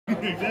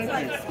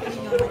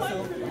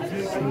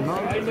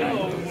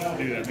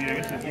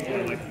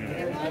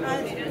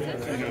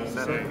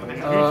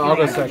I'll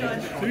go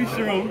second.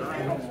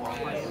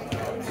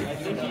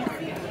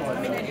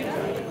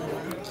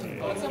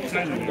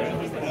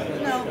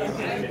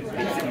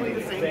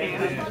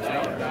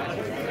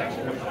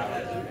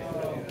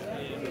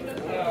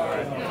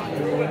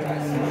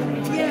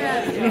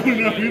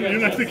 No, you're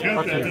not to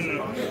count that. I'm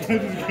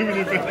just giving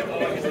it back.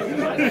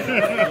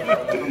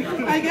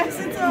 I guess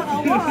it's a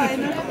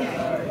one.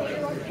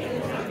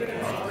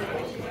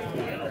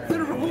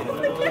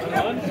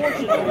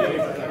 Unfortunately.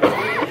 I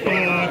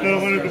thought I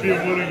wanted to be a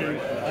one again.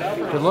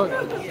 Good luck.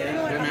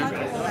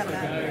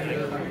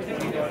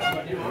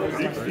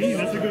 16,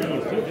 that's a good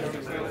one.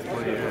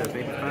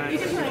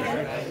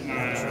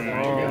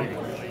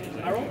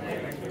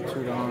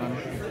 Two gone.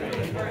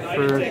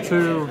 For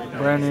 2,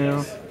 brand new.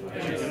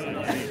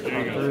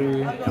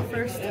 3,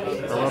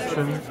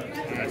 eruption.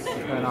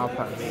 And I'll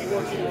pass.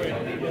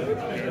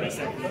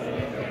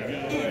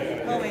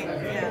 Oh wait,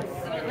 yeah.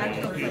 I'm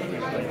still playing.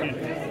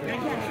 I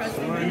can't trust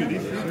you.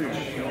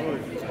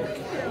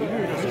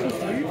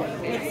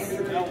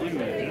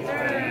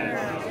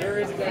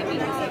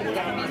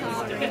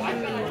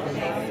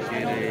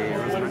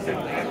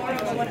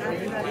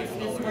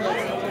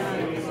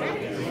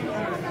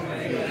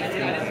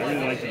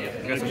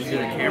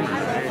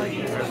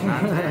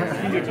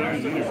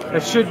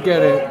 It should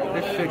get it.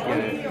 It should get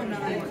it.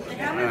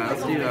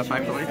 Let's do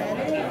 5 for life.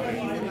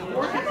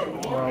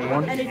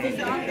 1. And if he's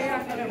not there,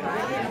 I'm gonna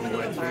ride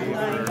it.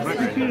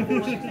 I'm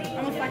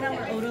gonna find out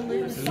where Oda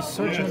lives. Just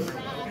searching.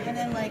 And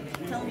then like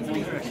tell him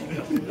he's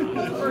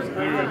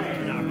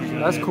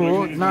That's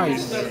cool.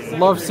 Nice.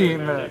 Love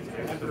seeing that.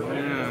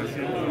 Yeah.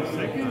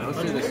 Let's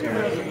do this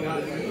here.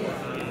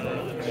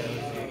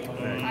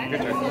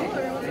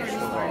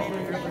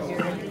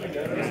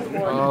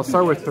 I'll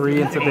start with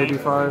 3 into baby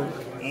 5.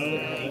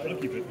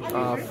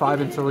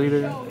 5 into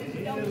leader. A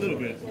little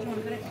bit.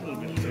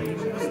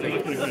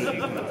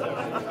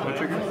 What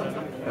trigger?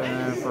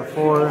 And for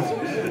 4,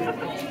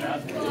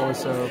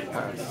 also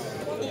pass.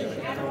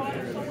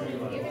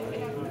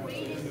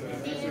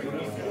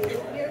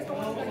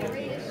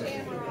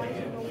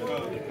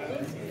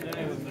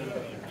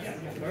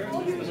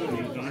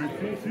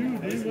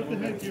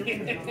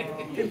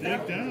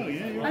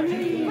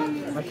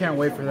 I can't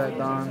wait for that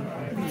Dawn.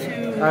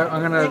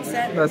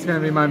 That's gonna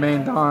be my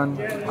main Dawn.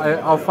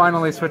 I'll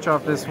finally switch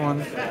off this one.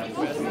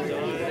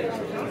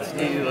 Let's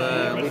do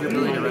leader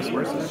ability to rest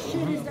versus. Let's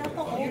do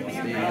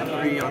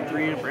 3 on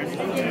 3 and brand new.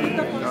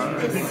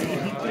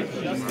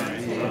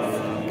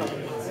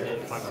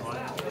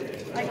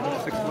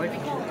 6 life.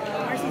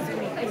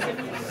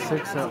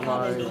 6 at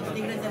life.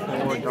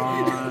 4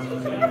 Dawn.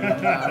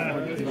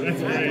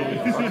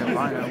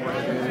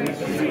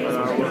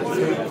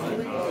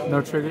 No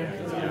trigger.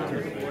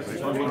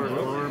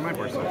 Or my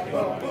board set.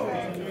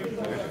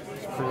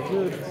 Pretty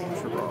good.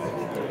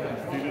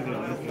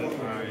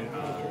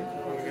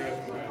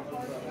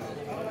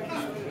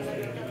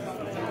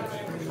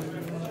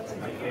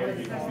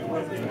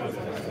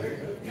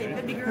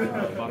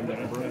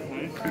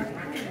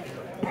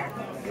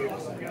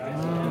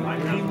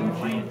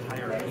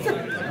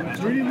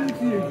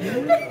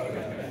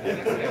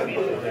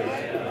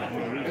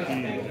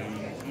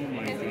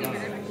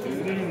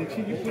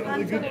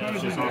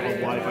 Just off of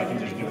life, I can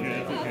just do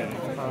that.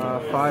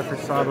 5 for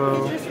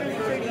Sabo.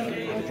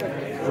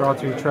 Draw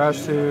 2,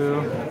 trash 2.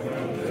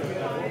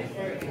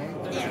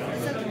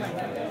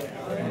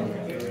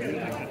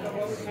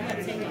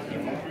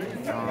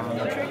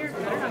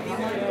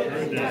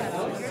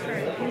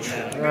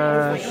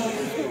 Trash.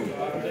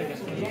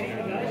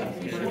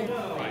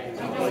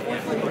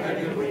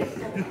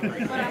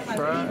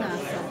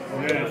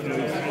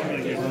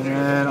 And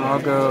then I'll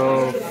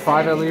go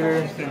 5 at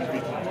leader.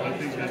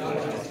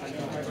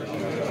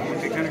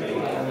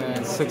 And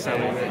then 6 at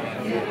leader.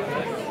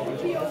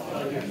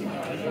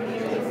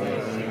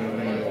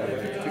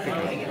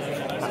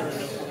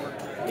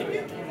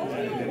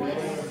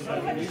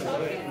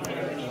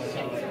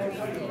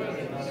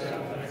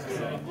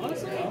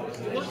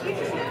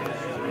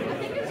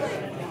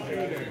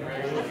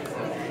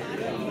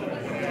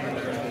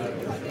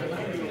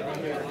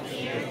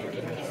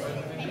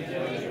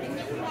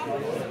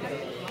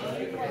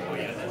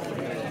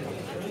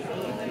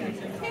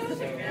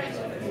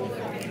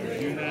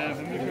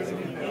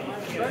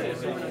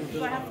 Do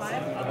I have 5? I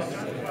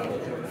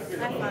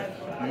have 5.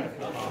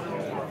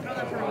 Throw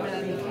that Perona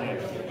at me.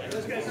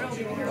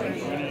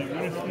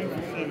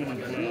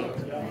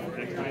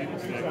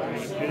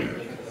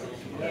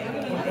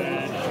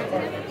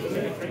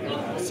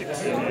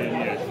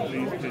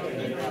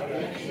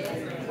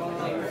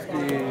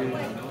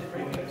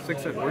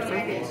 Six at worst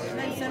side?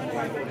 Then 7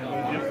 5.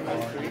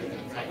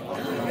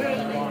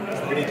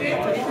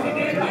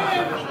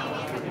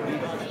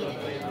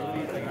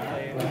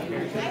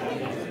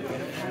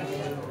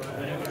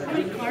 How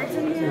many cards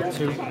in here?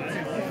 2.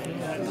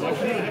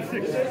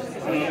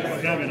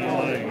 7, I'm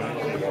lying.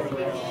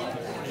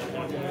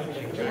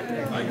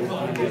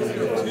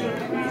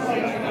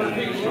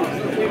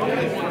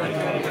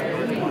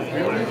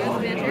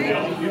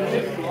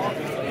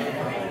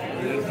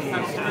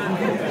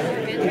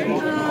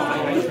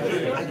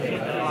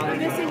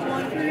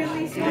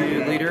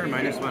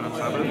 Two spot on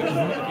Sabo.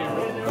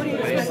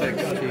 Base 6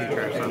 to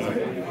Trash Sabo.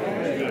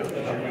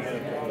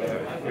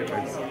 Good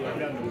turn.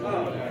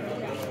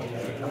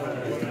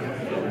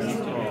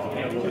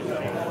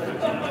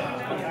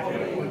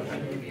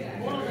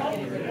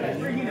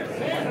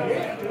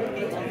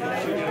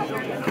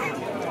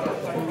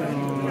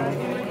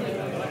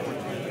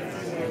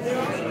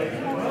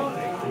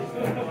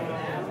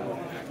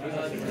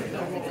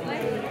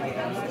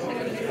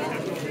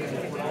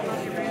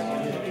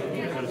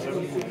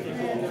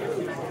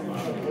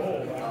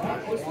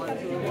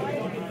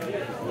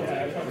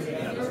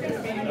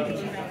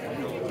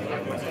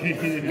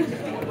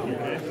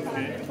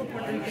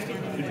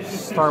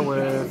 Start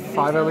with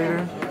 5 a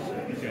leader.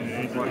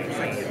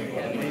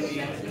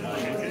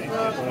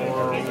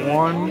 Or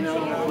 1.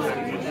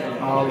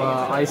 I'll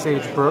Ice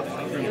Age Brook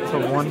to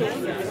 1.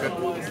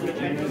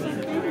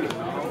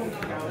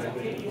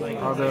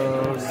 I'll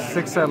go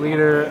 6 at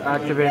leader,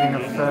 activating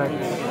effect.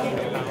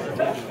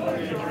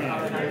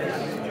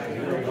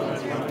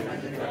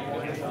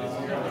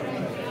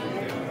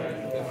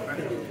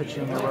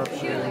 Pitching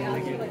eruption.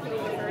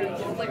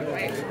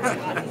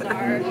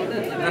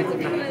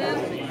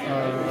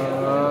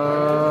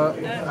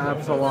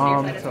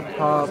 Absalom to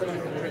pop.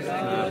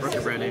 Brook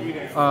or Brandy?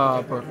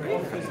 Brook.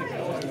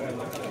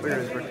 Where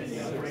is Brook?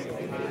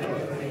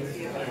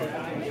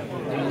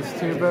 These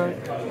 2 back.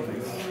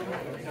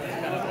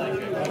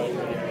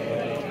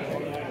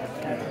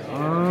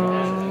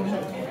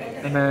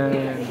 And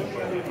then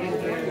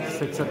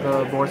 6 at the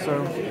Borso.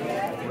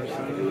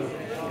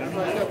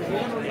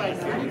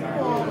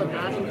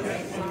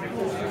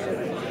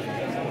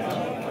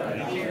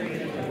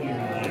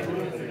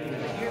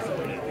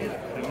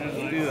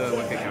 Do a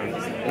 1K count.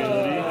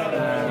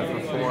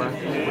 For 4,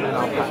 and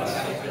I'll pass.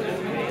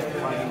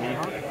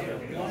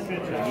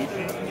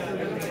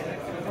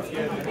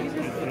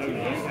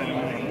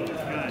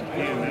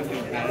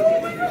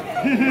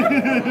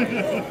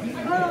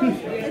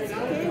 It's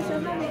okay, so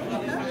I'm not making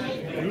that.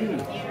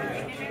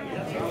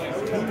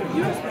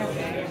 You respect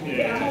it.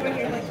 I'm over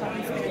here like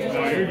talking Spanish.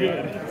 No, you're good.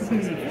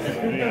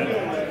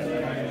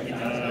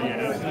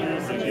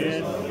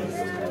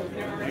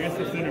 I guess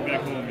the center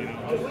back home, you know.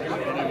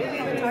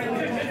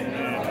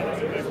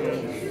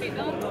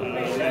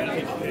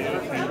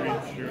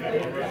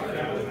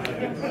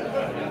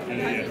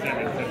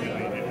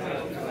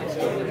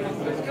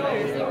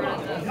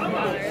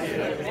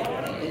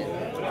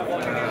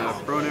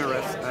 Perona,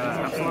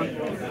 Absalom.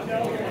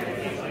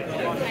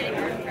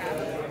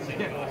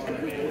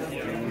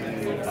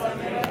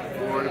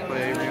 4 to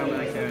play Real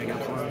Mac and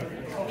Absalom.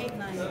 8,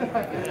 9.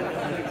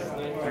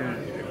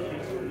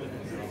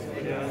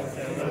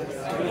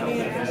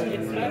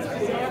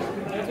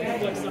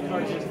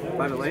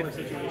 5 at life.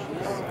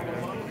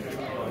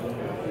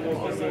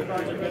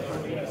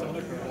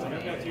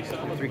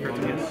 3 cards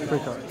again. 3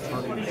 cards.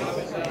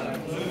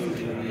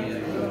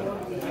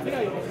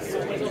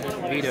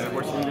 8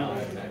 Porcelino.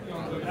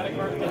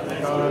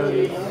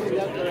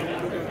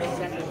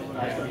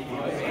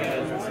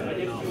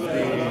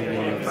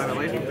 5 at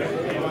life.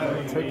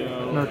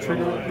 No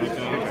trigger.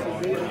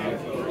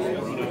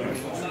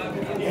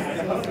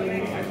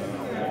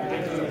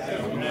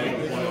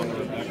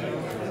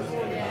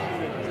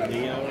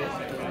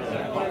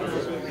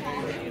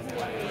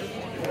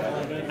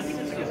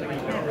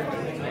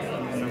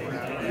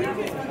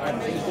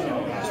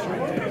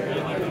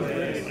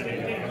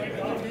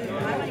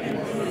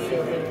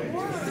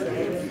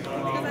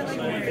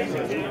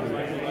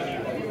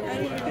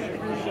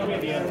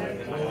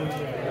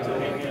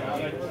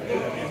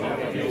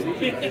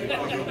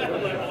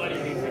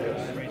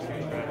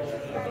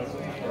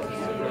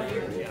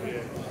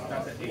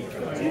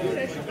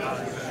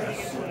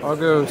 I'll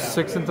go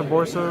 6 into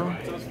Borso.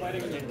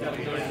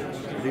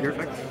 Leader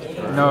effect?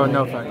 No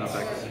No effects.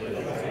 effects.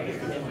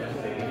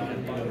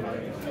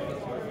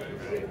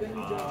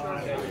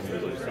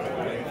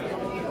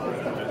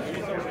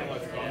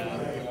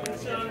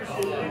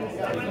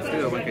 Let's do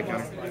a 1K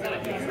counter.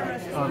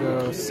 I'll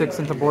go 6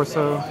 into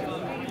Borso.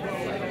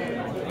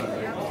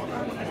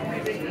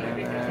 And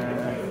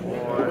then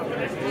for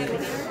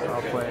 8,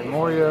 I'll play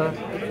Moria.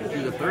 Do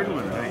the third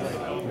one, nice.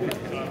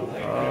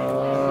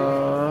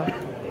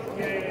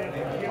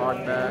 Hog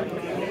back.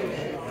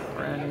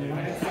 Brand new.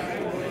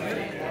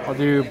 I'll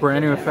do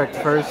brand new effect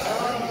first. 2,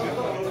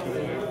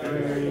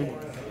 3.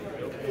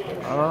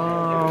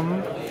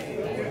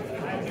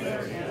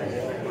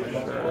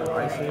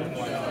 Ice Age.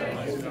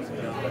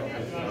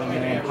 And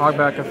then hog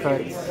back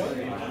effect.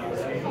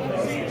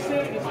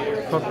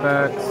 Hook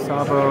back,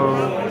 Sabo.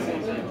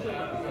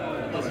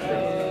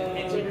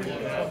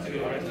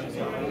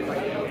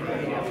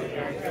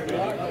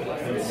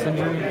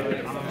 Sindri.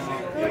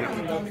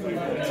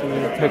 To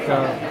pick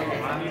up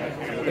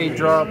 8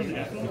 drop.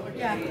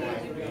 Yeah,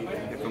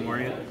 Gecko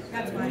Moria.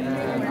 that's fine.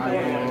 And I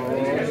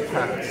will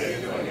pass.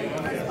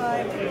 That's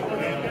 5.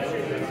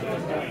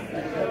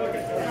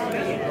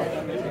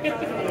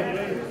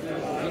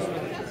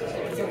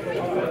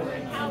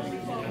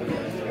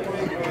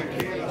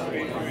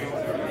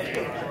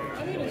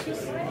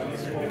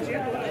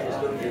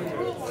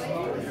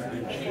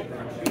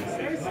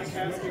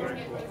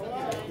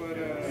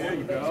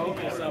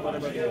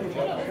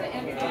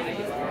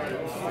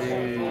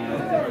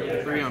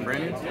 The 3 on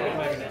brand new.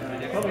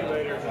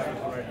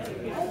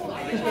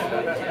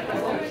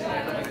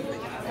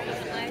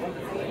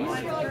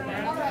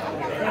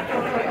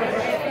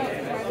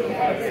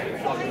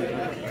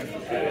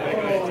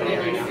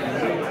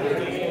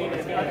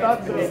 I thought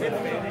so.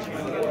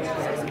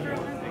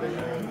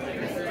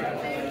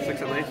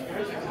 6 at least.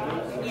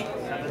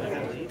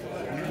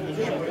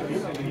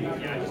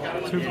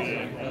 2.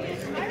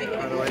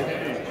 By the way.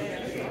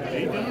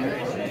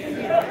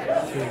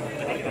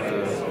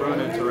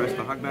 Perona to rest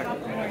the hogback.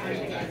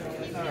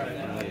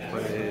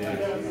 Play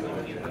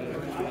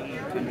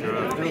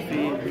draw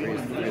Filthy,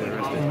 raise the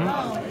rest of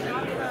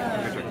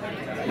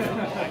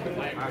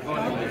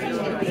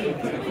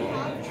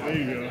There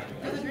you go.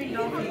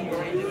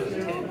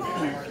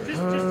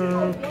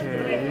 Okay.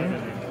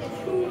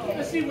 I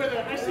see where the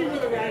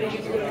writing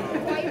is going.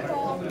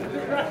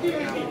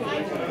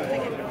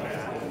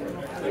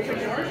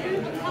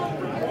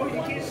 Oh,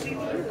 you can't see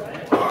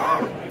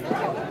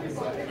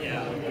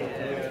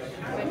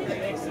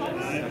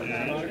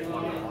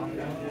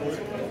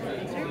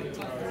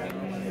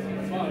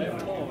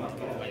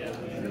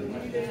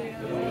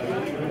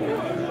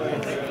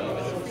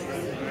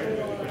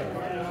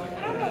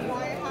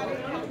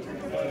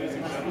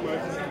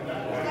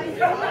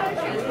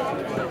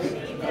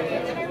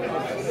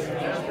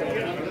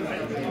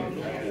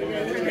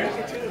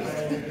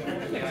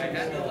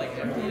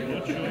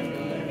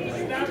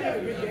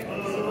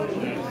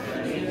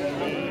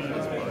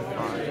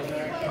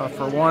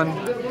For 1,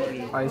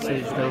 Ice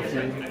Age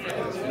Doki.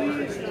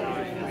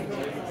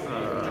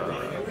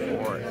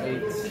 For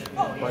 8,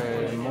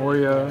 play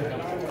Moria.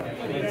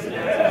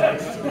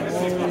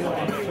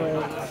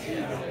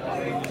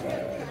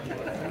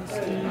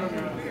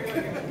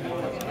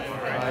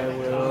 I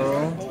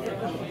will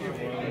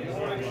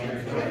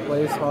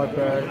place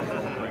Hogback.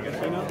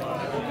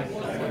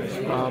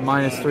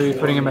 -3,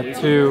 putting him at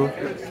 2.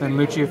 Then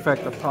Lucci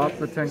effect the top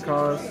for 10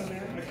 cost.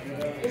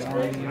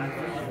 1.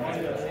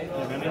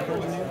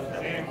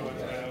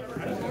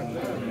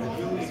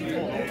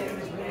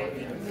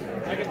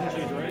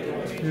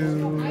 2.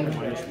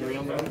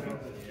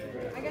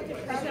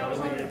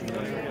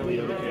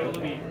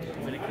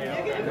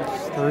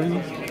 3.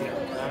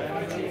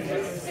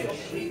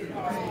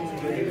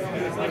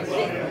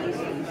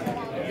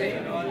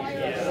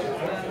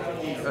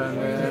 And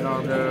then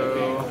I'll go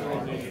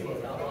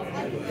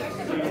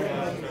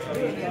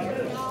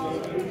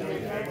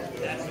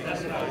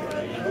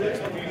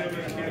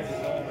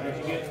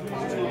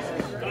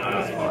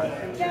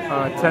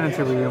 10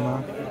 into Ryuma.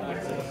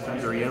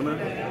 Ryuma.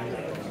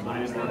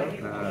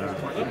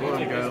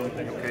 We'll go.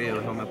 Okay,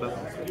 the helmet up.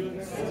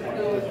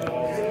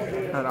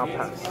 And I'll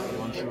pass.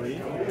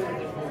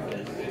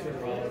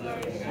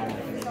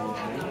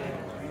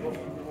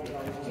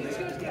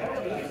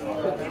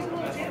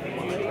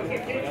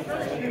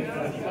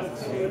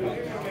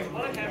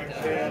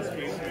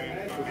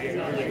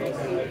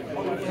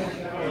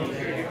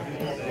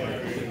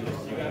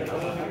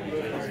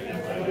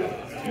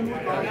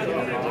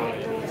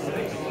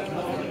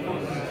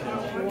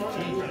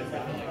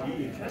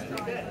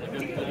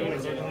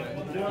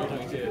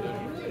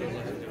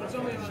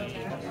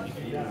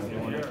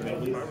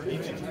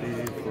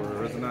 For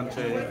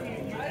Resonante,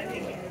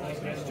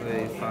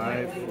 play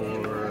 5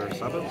 for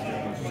Sabo.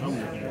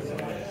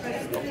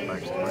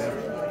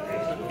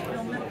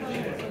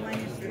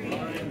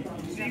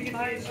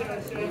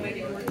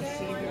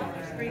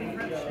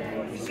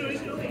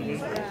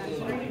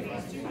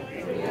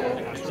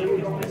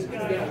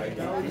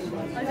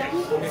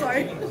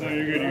 Sorry. No,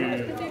 you're good, you're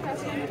good.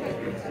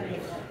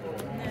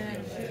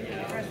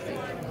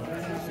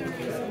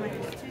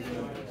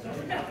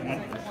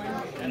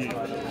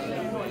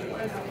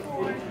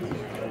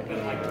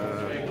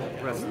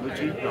 Rest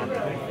Lucci.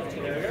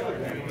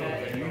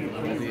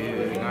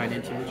 9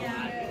 inches.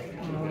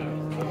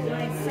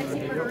 Nice, sexy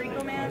Puerto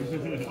Rico man.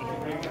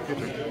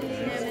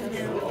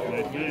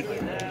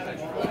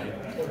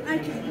 I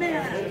just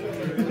mad.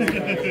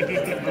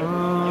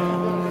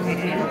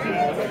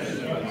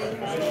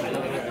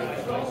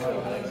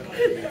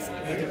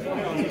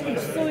 I'm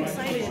so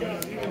excited.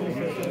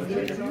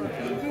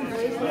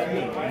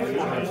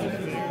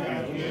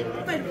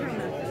 Fight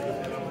Perona.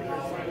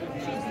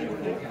 She's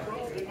beautiful.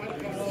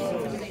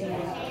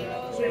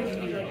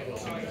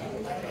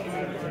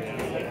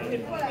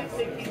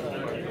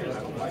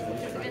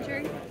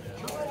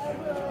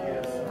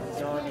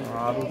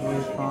 Probably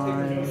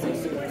fine.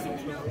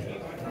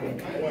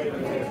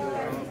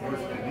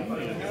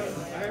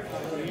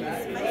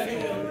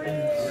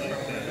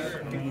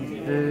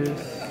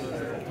 This.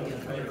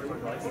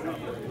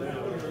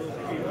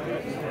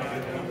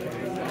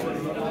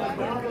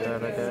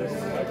 That, I guess.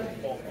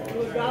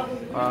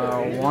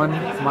 1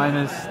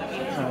 minus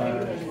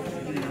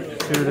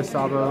 2 to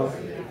Sabo.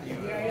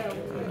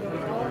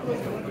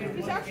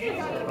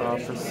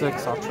 For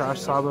 6, I'll trash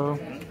Sabo.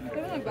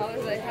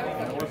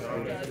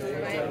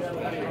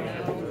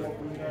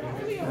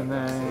 And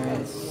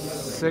then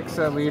 6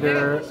 at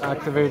leader,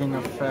 activating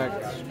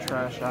effect,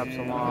 trash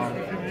Absalom.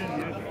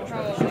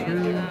 Trash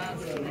 2.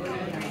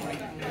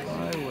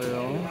 I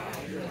will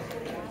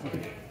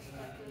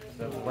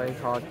play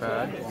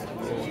Hogback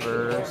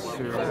over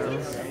Suru.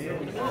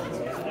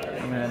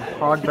 And then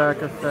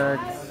Hogback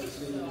effect.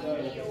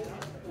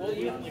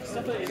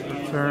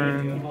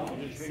 Return.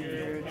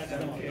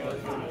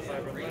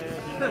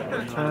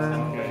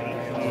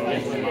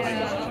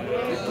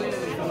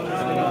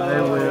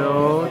 I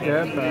will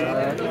get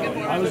back.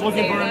 I was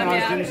looking for him and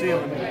I didn't see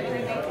him.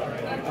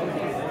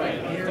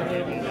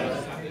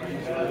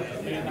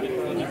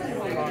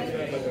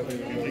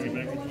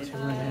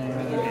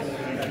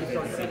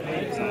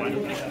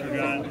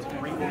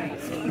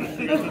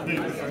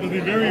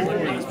 Something very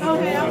important.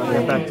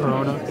 Get back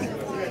Perona.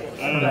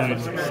 And then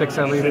 6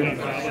 at leader.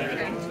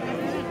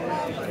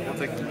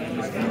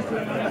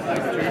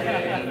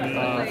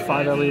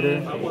 5 at leader.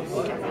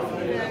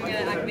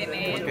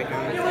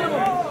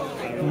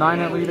 9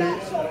 at leader.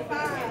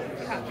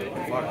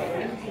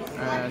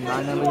 And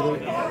 9 at leader.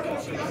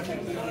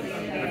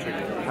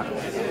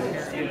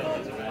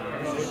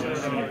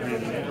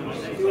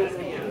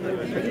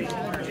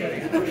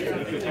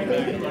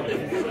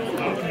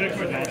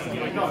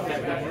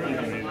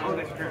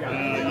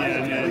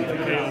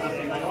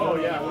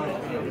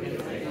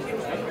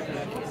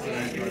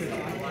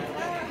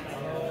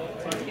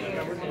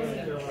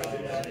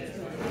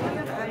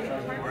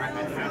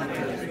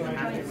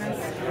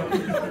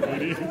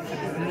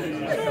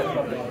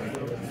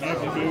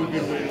 That's a very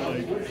good way to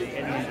like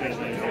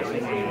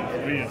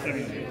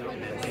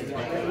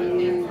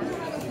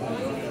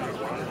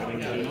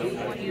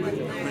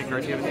How many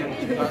cards do you have again?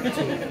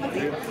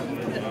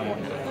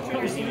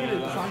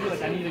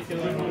 I need to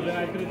kill him, but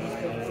I could have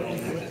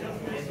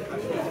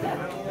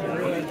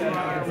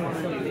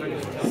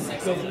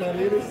just my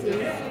leader still?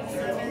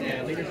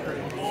 Yeah, leader's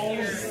crazy.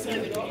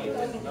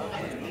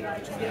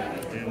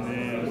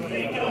 And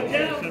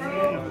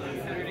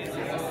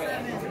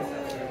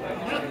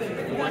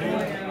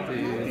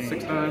The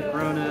 6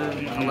 Perona,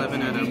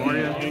 11 and a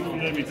Moria.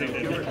 let me take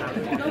that.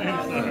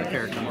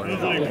 Character I Moria.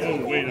 was like, oh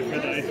wait, I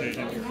forgot the ice age.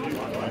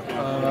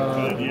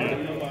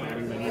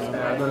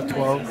 Yeah, I go to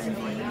 12.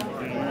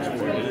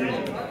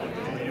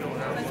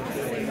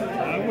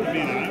 I would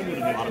have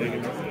been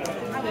taking it.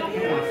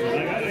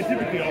 I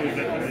typically always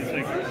have to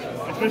like,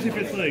 especially if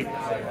it's like,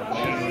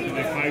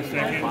 like 5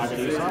 seconds.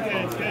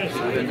 Yeah, it's fast.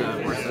 And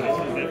 4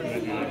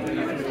 seconds.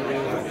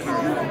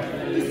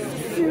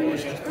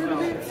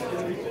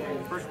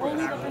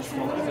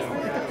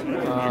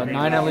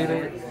 9 at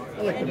leader.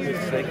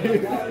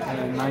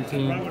 And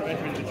 19.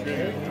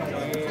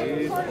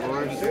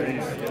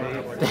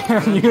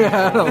 Damn, you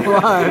had a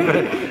lot. But I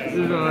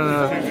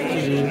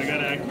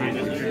gotta activate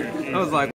this trigger. I was like,